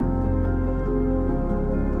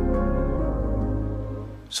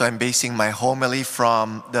So I'm basing my homily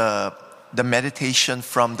from the meditation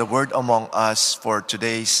from the Word Among Us for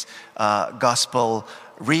today's gospel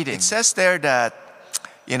reading. It says there that,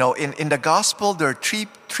 in the gospel, there are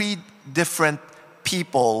three different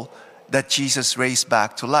people that Jesus raised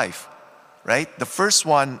back to life, right? The first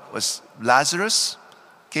one was Lazarus,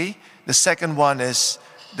 okay? The second one is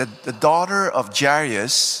the daughter of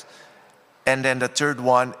Jairus. And then the third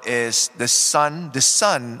one is the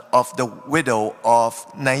son of the widow of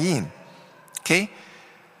Nain. Okay?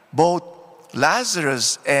 Both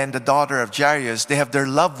Lazarus and the daughter of Jairus, they have their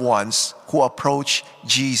loved ones who approach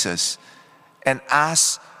Jesus and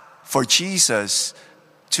ask for Jesus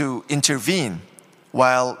to intervene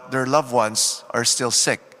while their loved ones are still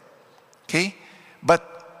sick. Okay? But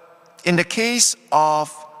in the case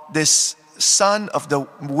of this son of the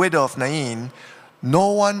widow of Nain,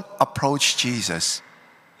 no one approached Jesus.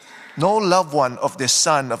 No loved one of the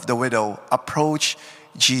son of the widow approached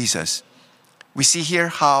Jesus. We see here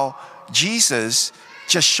how Jesus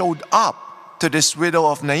just showed up to this widow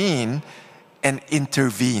of Nain and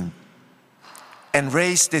intervened and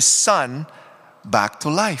raised this son back to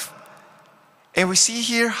life. And we see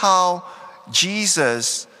here how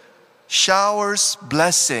Jesus showers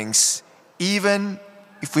blessings even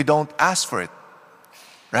if we don't ask for it,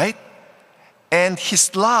 right? And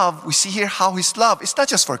His love, we see here how His love is not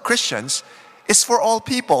just for Christians, it's for all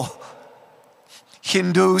people.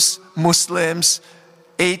 Hindus, Muslims,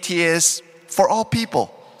 atheists, for all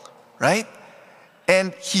people, right?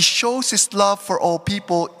 And He shows His love for all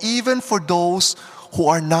people, even for those who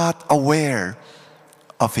are not aware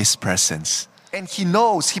of His presence. And He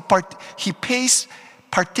knows, He pays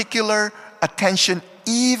particular attention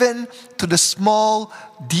even to the small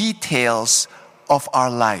details of our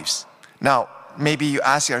lives. Now, maybe you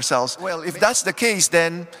ask yourselves, well, if that's the case,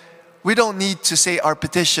 then we don't need to say our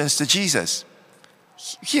petitions to Jesus.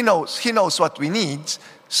 He knows what we need,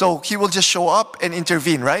 so He will just show up and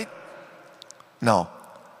intervene, right? No.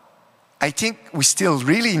 I think we still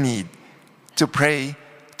really need to pray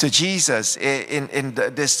to Jesus. In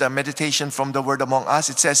this meditation from the Word Among Us,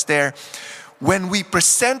 it says there, when we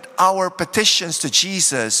present our petitions to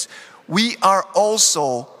Jesus, we are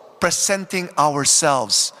also presenting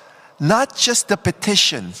ourselves. Not just the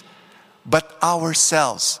petitions, but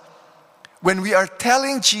ourselves. When we are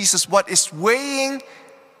telling Jesus what is weighing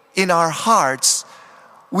in our hearts,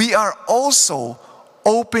 we are also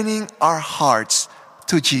opening our hearts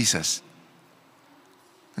to Jesus.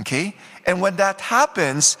 Okay? And when that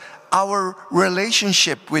happens, our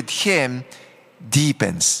relationship with Him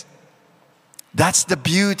deepens. That's the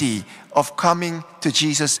beauty of coming to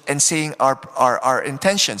Jesus and saying our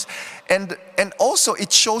intentions. And also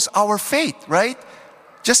it shows our faith, right?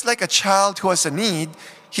 Just like a child who has a need,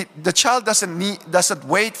 the child doesn't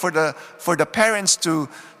wait for the parents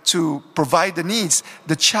to provide the needs.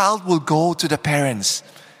 The child will go to the parents.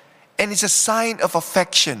 And it's a sign of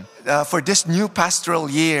affection. For this new pastoral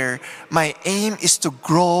year, my aim is to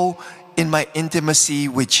grow in my intimacy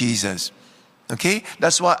with Jesus. Okay?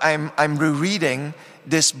 That's why I'm rereading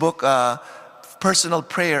this book, Personal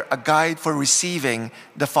Prayer, A Guide for Receiving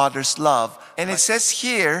the Father's Love. And it says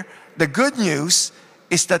here, the good news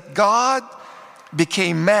is that God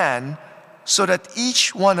became man so that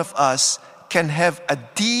each one of us can have a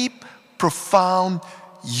deep, profound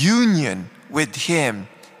union with Him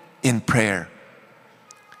in prayer.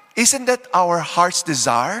 Isn't that our heart's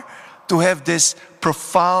desire? To have this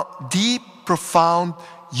deep, profound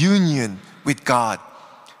union with God.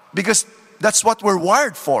 Because that's what we're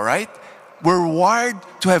wired for, right? We're wired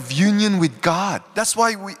to have union with God. That's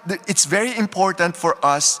why it's very important for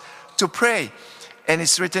us to pray. And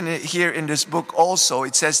it's written here in this book also.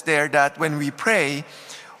 It says there that when we pray,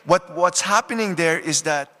 what's happening there is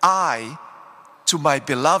that I to my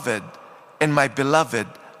beloved and my beloved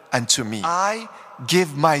unto me. I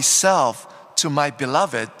give myself to my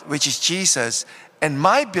beloved, which is Jesus, and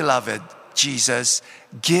my beloved, Jesus,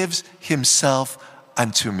 gives Himself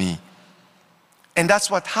unto me. And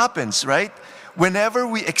that's what happens, right? Whenever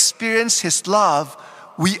we experience His love,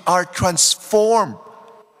 we are transformed.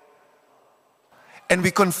 And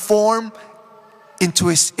we conform into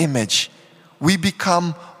His image. We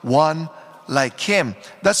become one like Him.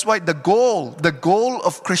 That's why the goal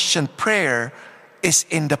of Christian prayer is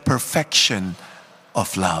in the perfection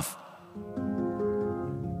of love.